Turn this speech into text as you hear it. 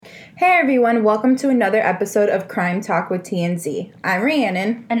Hey everyone, welcome to another episode of Crime Talk with TNZ. I'm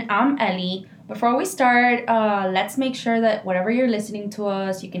Rhiannon. And I'm Ellie. Before we start, let's make sure that whatever you're listening to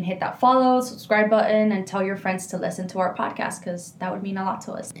us, you can hit that follow, subscribe button, and tell your friends to listen to our podcast because that would mean a lot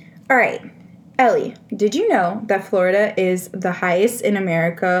to us. All right, Ellie, did you know that Florida is the highest in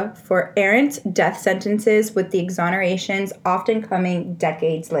America for errant death sentences, with the exonerations often coming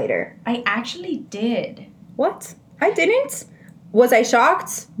decades later? I actually did. What? I didn't? Was I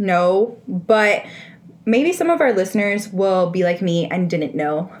shocked? No, but maybe some of our listeners will be like me and didn't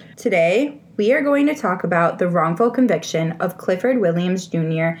know. Today, we are going to talk about the wrongful conviction of Clifford Williams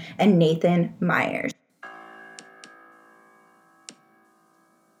Jr. and Nathan Myers.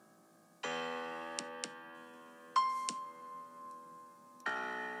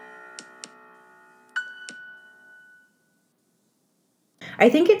 I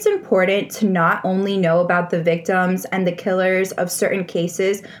think it's important to not only know about the victims and the killers of certain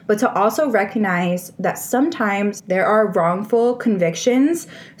cases, but to also recognize that sometimes there are wrongful convictions.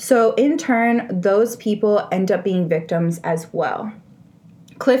 So in turn, those people end up being victims as well.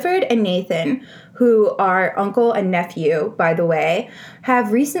 Clifford and Nathan, who are uncle and nephew, by the way,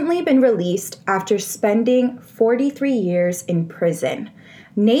 have recently been released after spending 43 years in prison.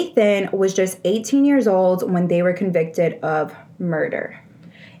 Nathan was just 18 years old when they were convicted of murder.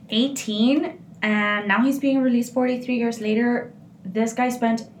 18, and now he's being released 43 years later. This guy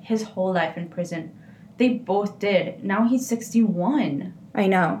spent his whole life in prison. They both did. Now he's 61. I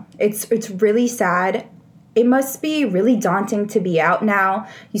know. It's really sad. It must be really daunting to be out now.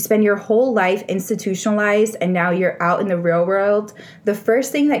 You spend your whole life institutionalized and now you're out in the real world. The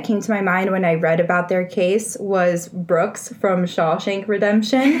first thing that came to my mind when I read about their case was Brooks from Shawshank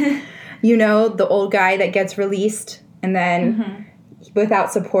Redemption. You know, the old guy that gets released and then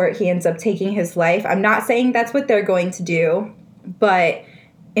without support he ends up taking his life. I'm not saying that's what they're going to do, but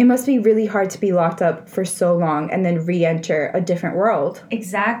it must be really hard to be locked up for so long and then re-enter a different world.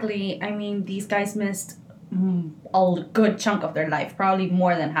 Exactly. I mean, these guys missed a good chunk of their life, probably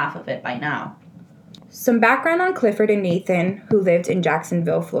more than half of it by now. Some background on Clifford and Nathan, who lived in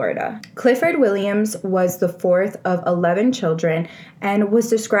Jacksonville, Florida. Clifford Williams was the fourth of 11 children and was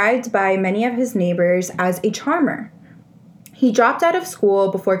described by many of his neighbors as a charmer. He dropped out of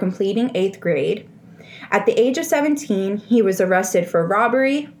school before completing 8th grade. At the age of 17, he was arrested for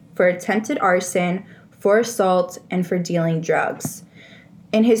robbery, for attempted arson, for assault, and for dealing drugs.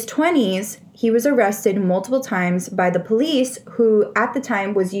 In his 20s, he was arrested multiple times by the police, who at the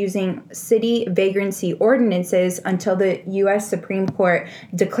time was using city vagrancy ordinances until the U.S. Supreme Court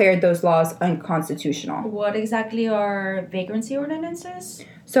declared those laws unconstitutional. What exactly are vagrancy ordinances?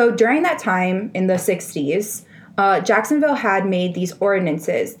 So during that time, in the 60s, Jacksonville had made these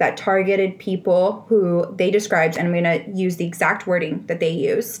ordinances that targeted people who they described, and I'm going to use the exact wording that they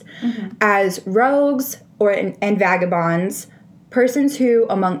used, as rogues and vagabonds, persons who,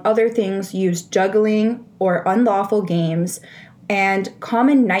 among other things, used juggling or unlawful games, and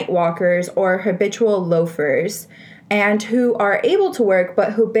common night walkers or habitual loafers, and who are able to work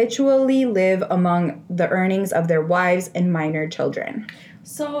but habitually live among the earnings of their wives and minor children.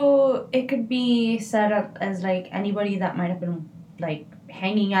 So it could be set up as like anybody that might have been like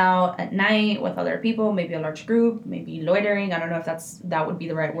hanging out at night with other people, maybe a large group, maybe loitering. I don't know if that would be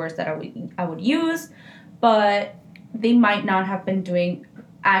the right words that I would use, but they might not have been doing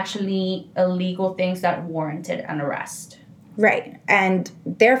actually illegal things that warranted an arrest. Right. And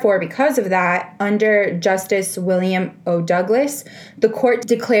therefore, because of that, under Justice William O. Douglas, the court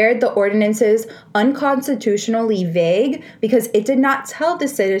declared the ordinances unconstitutionally vague because it did not tell the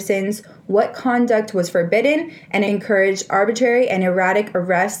citizens what conduct was forbidden and encouraged arbitrary and erratic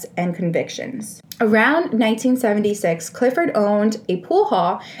arrests and convictions. Around 1976, Clifford owned a pool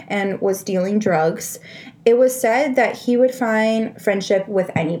hall and was dealing drugs. It was said that he would find friendship with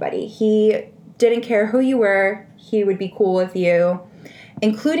anybody. He didn't care who you were. He would be cool with you,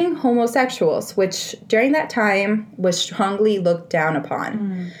 including homosexuals, which during that time was strongly looked down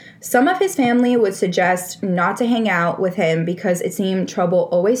upon. Some of his family would suggest not to hang out with him because it seemed trouble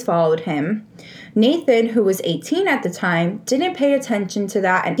always followed him. Nathan, who was 18 at the time, didn't pay attention to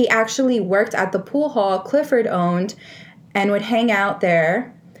that, and he actually worked at the pool hall Clifford owned and would hang out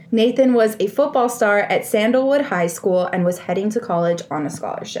there. Nathan was a football star at Sandalwood High School and was heading to college on a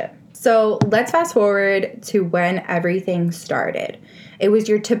scholarship. So let's fast forward to when everything started. It was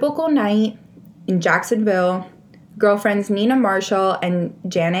your typical night in Jacksonville. Girlfriends Nina Marshall and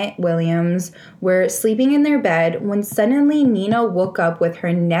Janet Williams were sleeping in their bed when suddenly Nina woke up with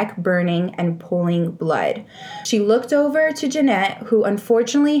her neck burning and pulling blood. She looked over to Jeanette, who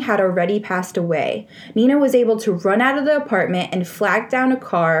unfortunately had already passed away. Nina was able to run out of the apartment and flag down a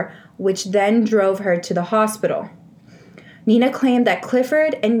car, which then drove her to the hospital. Nina claimed that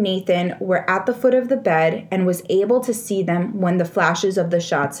Clifford and Nathan were at the foot of the bed and was able to see them when the flashes of the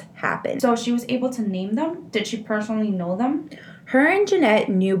shots happened. So she was able to name them? Did she personally know them? Her and Jeanette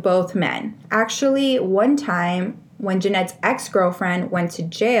knew both men. Actually, one time when Jeanette's ex-girlfriend went to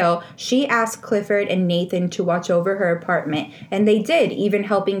jail, she asked Clifford and Nathan to watch over her apartment, and they did, even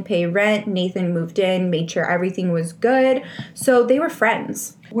helping pay rent. Nathan moved in, made sure everything was good, so they were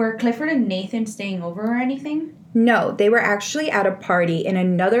friends. Were Clifford and Nathan staying over or anything? No, they were actually at a party in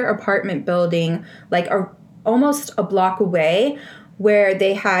another apartment building, almost a block away, where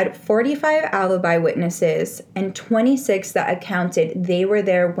they had 45 alibi witnesses and 26 that accounted they were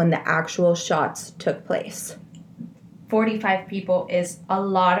there when the actual shots took place. 45 people is a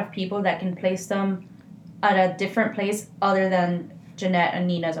lot of people that can place them at a different place other than Jeanette and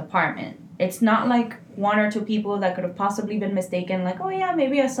Nina's apartment. It's not like one or two people that could have possibly been mistaken, like, oh yeah,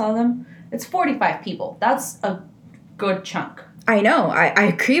 maybe I saw them. It's 45 people. That's a good chunk. I know. I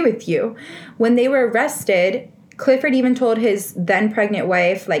agree with you. When they were arrested, Clifford even told his then pregnant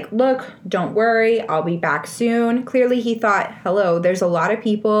wife, look, don't worry, I'll be back soon. Clearly he thought, hello, there's a lot of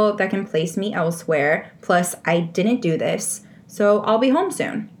people that can place me elsewhere. Plus, I didn't do this, so I'll be home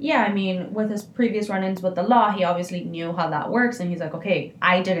soon. Yeah, I mean, with his previous run-ins with the law, he obviously knew how that works, and he's like, okay,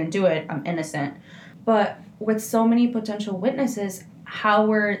 I didn't do it, I'm innocent. But with so many potential witnesses, how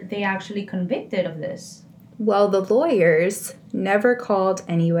were they actually convicted of this? Well, the lawyers never called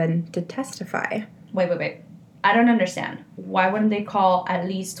anyone to testify. Wait. I don't understand. Why wouldn't they call at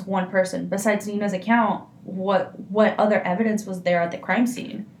least one person? Besides Nina's account, what other evidence was there at the crime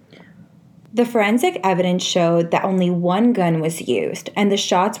scene? The forensic evidence showed that only one gun was used, and the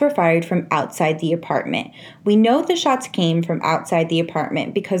shots were fired from outside the apartment. We know the shots came from outside the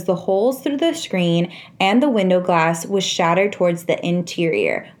apartment because the holes through the screen and the window glass was shattered towards the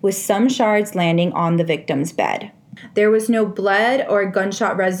interior, with some shards landing on the victim's bed. There was no blood or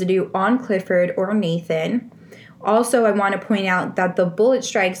gunshot residue on Clifford or Nathan. Also, I want to point out that the bullet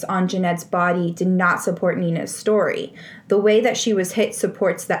strikes on Jeanette's body did not support Nina's story. The way that she was hit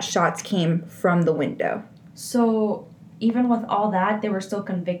supports that shots came from the window. So, even with all that, they were still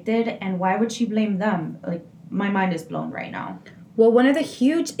convicted, and why would she blame them? My mind is blown right now. Well, one of the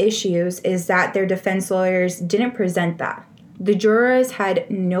huge issues is that their defense lawyers didn't present that. The jurors had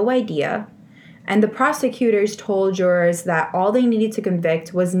no idea. And the prosecutors told jurors that all they needed to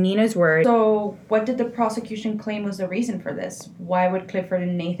convict was Nina's word. So, what did the prosecution claim was the reason for this? Why would Clifford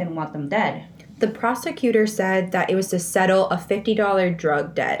and Nathan want them dead? The prosecutor said that it was to settle a $50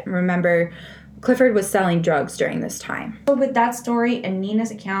 drug debt. Remember, Clifford was selling drugs during this time. So, with that story and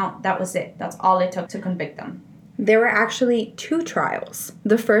Nina's account, that was it. That's all it took to convict them. There were actually 2 trials.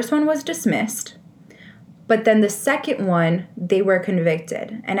 The first one was dismissed. But then the second one, they were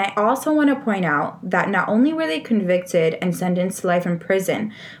convicted. And I also want to point out that not only were they convicted and sentenced to life in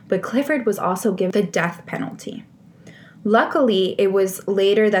prison, but Clifford was also given the death penalty. Luckily, it was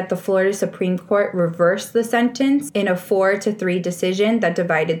later that the Florida Supreme Court reversed the sentence in a 4-3 decision that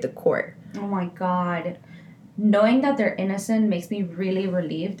divided the court. Oh my God. Knowing that they're innocent makes me really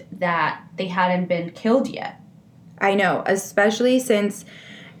relieved that they hadn't been killed yet. I know, especially since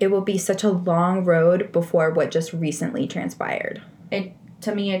it will be such a long road before what just recently transpired.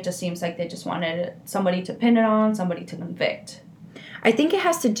 To me, it just seems like they just wanted somebody to pin it on, somebody to convict. I think it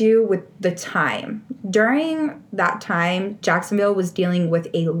has to do with the time. During that time, Jacksonville was dealing with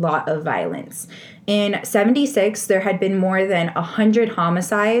a lot of violence. In '76, there had been more than 100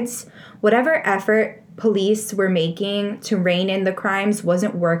 homicides. Whatever effort police were making to rein in the crimes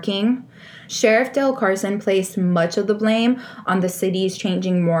wasn't working. Sheriff Dale Carson placed much of the blame on the city's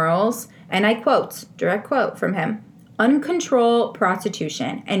changing morals, and I quote, direct quote from him, "Uncontrolled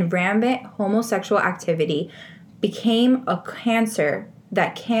prostitution and rampant homosexual activity became a cancer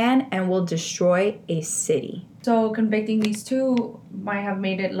that can and will destroy a city." So convicting these two might have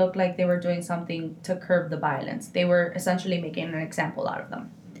made it look like they were doing something to curb the violence. They were essentially making an example out of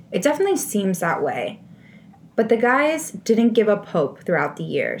them. It definitely seems that way. But the guys didn't give up hope throughout the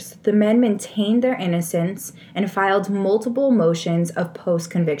years. The men maintained their innocence and filed multiple motions of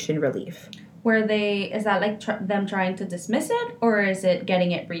post-conviction relief. Is that like them trying to dismiss it, or is it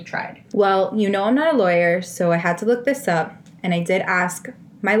getting it retried? Well, you know I'm not a lawyer, so I had to look this up, and I did ask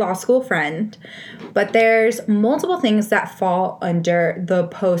my law school friend. But there's multiple things that fall under the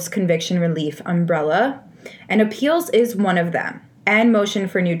post-conviction relief umbrella. and appeals is one of them, and motion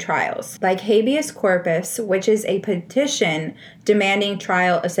for new trials, like habeas corpus, which is a petition demanding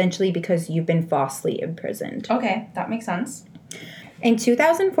trial essentially because you've been falsely imprisoned. Okay, that makes sense. In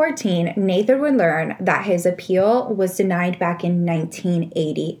 2014, Nathan would learn that his appeal was denied back in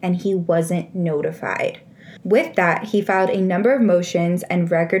 1980 and he wasn't notified. With that, he filed a number of motions and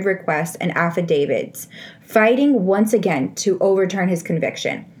record requests and affidavits, fighting once again to overturn his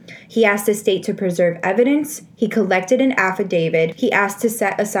conviction. He asked the state to preserve evidence. He collected an affidavit. He asked to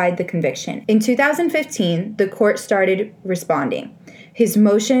set aside the conviction. In 2015, the court started responding. His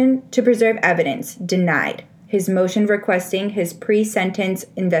motion to preserve evidence, denied. His motion requesting his pre-sentence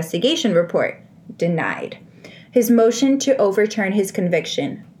investigation report, denied. His motion to overturn his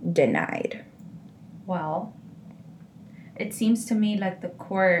conviction, denied. Well, it seems to me like the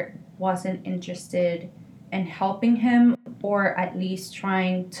court wasn't interested in helping him, or at least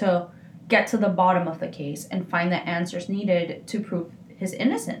trying to get to the bottom of the case and find the answers needed to prove his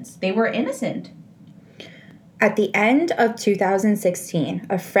innocence. They were innocent. At the end of 2016,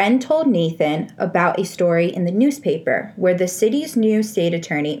 a friend told Nathan about a story in the newspaper where the city's new state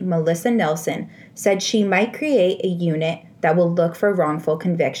attorney, Melissa Nelson, said she might create a unit that will look for wrongful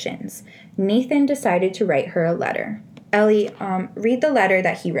convictions. Nathan decided to write her a letter. Ellie, read the letter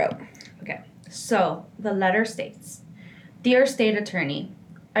that he wrote. Okay, so the letter states, "Dear State Attorney,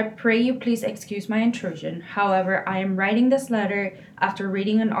 I pray you please excuse my intrusion. However, I am writing this letter after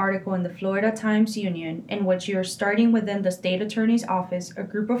reading an article in the Florida Times-Union in which you are starting within the State Attorney's Office a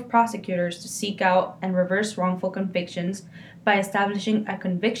group of prosecutors to seek out and reverse wrongful convictions by establishing a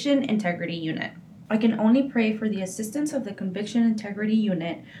Conviction Integrity Unit. I can only pray for the assistance of the Conviction Integrity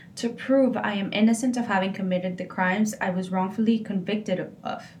Unit to prove I am innocent of having committed the crimes I was wrongfully convicted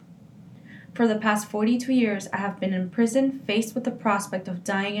of. For the past 42 years, I have been in prison, faced with the prospect of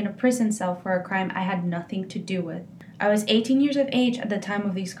dying in a prison cell for a crime I had nothing to do with. I was 18 years of age at the time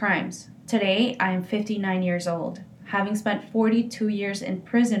of these crimes. Today, I am 59 years old, having spent 42 years in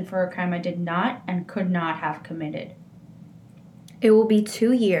prison for a crime I did not and could not have committed." It will be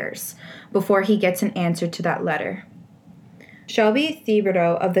 2 years before he gets an answer to that letter. Shelby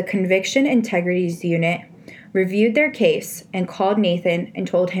Thibodeau of the Conviction Integrities Unit reviewed their case and called Nathan and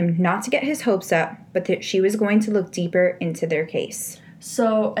told him not to get his hopes up, but that she was going to look deeper into their case.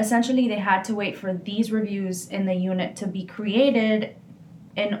 So essentially, they had to wait for these reviews in the unit to be created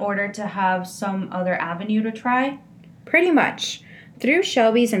in order to have some other avenue to try? Pretty much. Through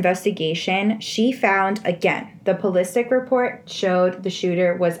Shelby's investigation, she found, again, the ballistic report showed the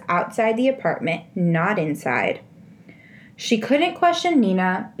shooter was outside the apartment, not inside. She couldn't question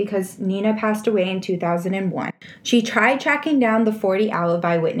Nina because Nina passed away in 2001. She tried tracking down the 40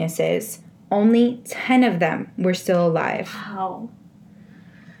 alibi witnesses. Only 10 of them were still alive. Wow.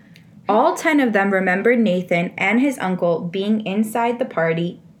 All 10 of them remembered Nathan and his uncle being inside the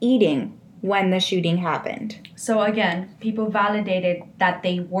party eating when the shooting happened. So again, people validated that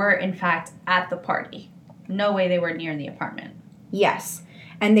they were in fact at the party. No way they were near the apartment. Yes,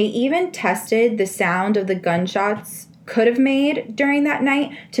 and they even tested the sound of the gunshots could have made during that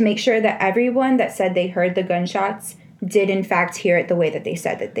night to make sure that everyone that said they heard the gunshots did in fact hear it the way that they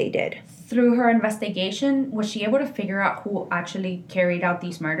said that they did. Through her investigation, was she able to figure out who actually carried out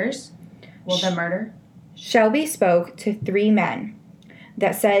these murders? Well, the murder? Shelby spoke to 3 men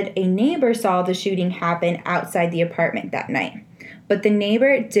that said a neighbor saw the shooting happen outside the apartment that night. But the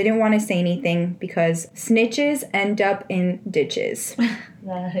neighbor didn't want to say anything because snitches end up in ditches.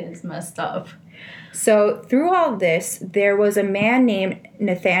 That is messed up. So through all this, there was a man named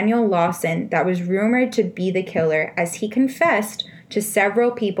Nathaniel Lawson that was rumored to be the killer, as he confessed to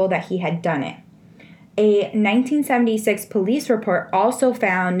several people that he had done it. A 1976 police report also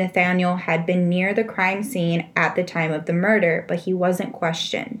found Nathaniel had been near the crime scene at the time of the murder, but he wasn't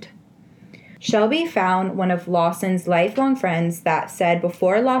questioned. Shelby found one of Lawson's lifelong friends that said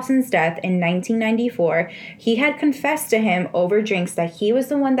before Lawson's death in 1994, he had confessed to him over drinks that he was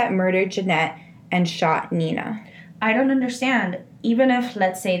the one that murdered Jeanette and shot Nina. I don't understand. Even if,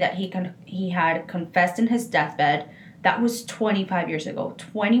 let's say, that he had confessed in his deathbed, that was 25 years ago.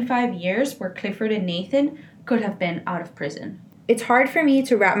 25 years where Clifford and Nathan could have been out of prison. It's hard for me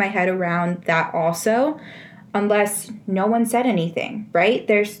to wrap my head around that also, unless no one said anything, right?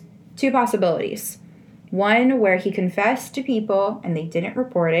 There's 2 possibilities. One where he confessed to people and they didn't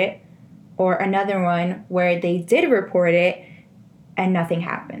report it, or another one where they did report it and nothing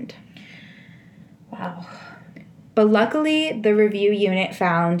happened. Wow. But luckily, the review unit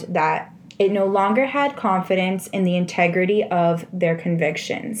found that It no longer had confidence in the integrity of their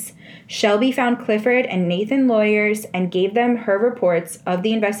convictions. Shelby found Clifford and Nathan lawyers and gave them her reports of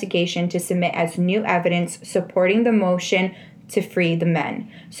the investigation to submit as new evidence supporting the motion to free the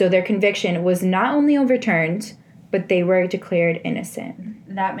men. So their conviction was not only overturned, but they were declared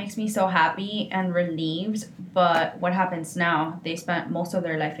innocent. That makes me so happy and relieved, but what happens now? They spent most of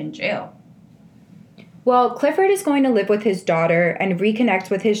their life in jail. Well, Clifford is going to live with his daughter and reconnect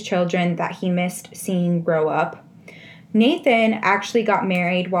with his children that he missed seeing grow up. Nathan actually got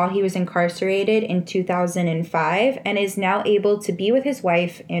married while he was incarcerated in 2005 and is now able to be with his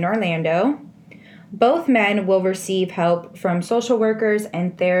wife in Orlando. Both men will receive help from social workers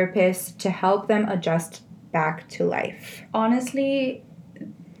and therapists to help them adjust back to life. Honestly,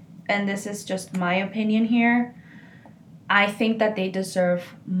 and this is just my opinion here, I think that they deserve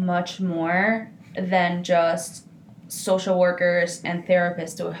much more than just social workers and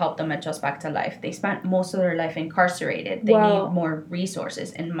therapists to help them adjust back to life. They spent most of their life incarcerated. They need more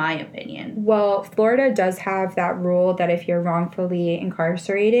resources, in my opinion. Well, Florida does have that rule that if you're wrongfully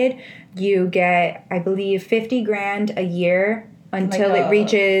incarcerated, you get, I believe, $50,000 a year until it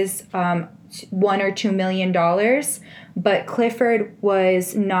reaches $1 or $2 million. But Clifford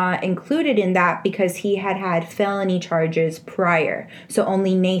was not included in that because he had felony charges prior. So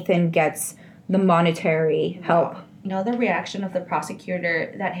only Nathan gets the monetary help. You know the reaction of the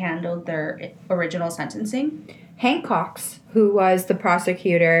prosecutor that handled their original sentencing? Hank Cox, who was the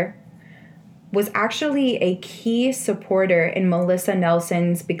prosecutor, was actually a key supporter in Melissa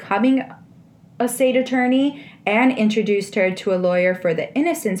Nelson's becoming a state attorney and introduced her to a lawyer for the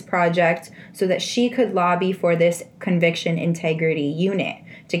Innocence Project so that she could lobby for this conviction integrity unit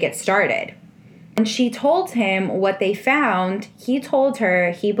to get started. When she told him what they found, he told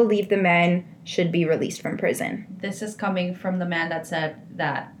her he believed the men should be released from prison. This is coming from the man that said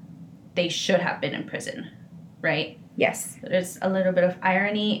that they should have been in prison, right? Yes. There's a little bit of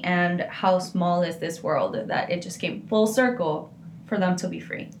irony, and how small is this world that it just came full circle for them to be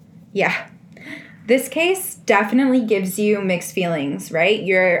free. Yeah. This case definitely gives you mixed feelings, right?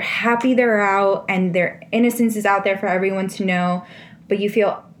 You're happy they're out and their innocence is out there for everyone to know, but you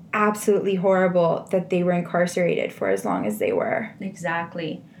feel absolutely horrible that they were incarcerated for as long as they were.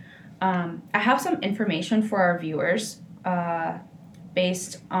 Exactly. I have some information for our viewers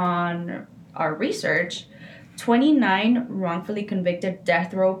based on our research. 29 wrongfully convicted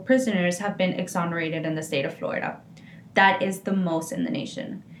death row prisoners have been exonerated in the state of Florida. That is the most in the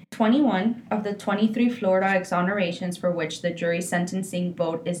nation. 21 of the 23 Florida exonerations for which the jury sentencing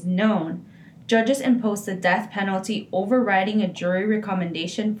vote is known, judges imposed the death penalty overriding a jury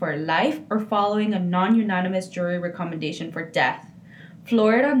recommendation for life or following a non-unanimous jury recommendation for death.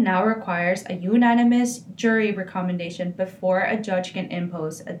 Florida now requires a unanimous jury recommendation before a judge can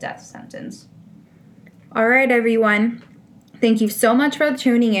impose a death sentence. All right, everyone. Thank you so much for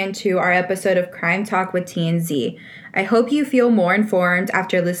tuning in to our episode of Crime Talk with TNZ. I hope you feel more informed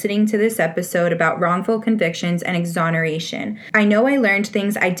after listening to this episode about wrongful convictions and exoneration. I know I learned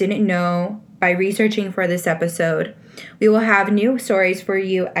things I didn't know by researching for this episode. We will have new stories for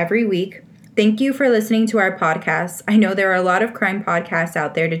you every week. Thank you for listening to our podcast. I know there are a lot of crime podcasts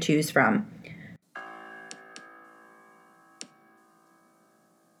out there to choose from.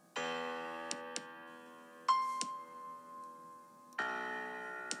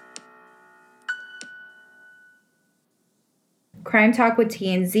 Crime Talk with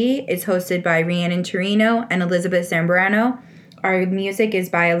TNZ is hosted by Rhiannon Torino and Elizabeth Zambrano. Our music is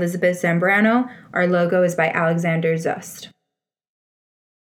by Elizabeth Zambrano. Our logo is by Alexander Zust.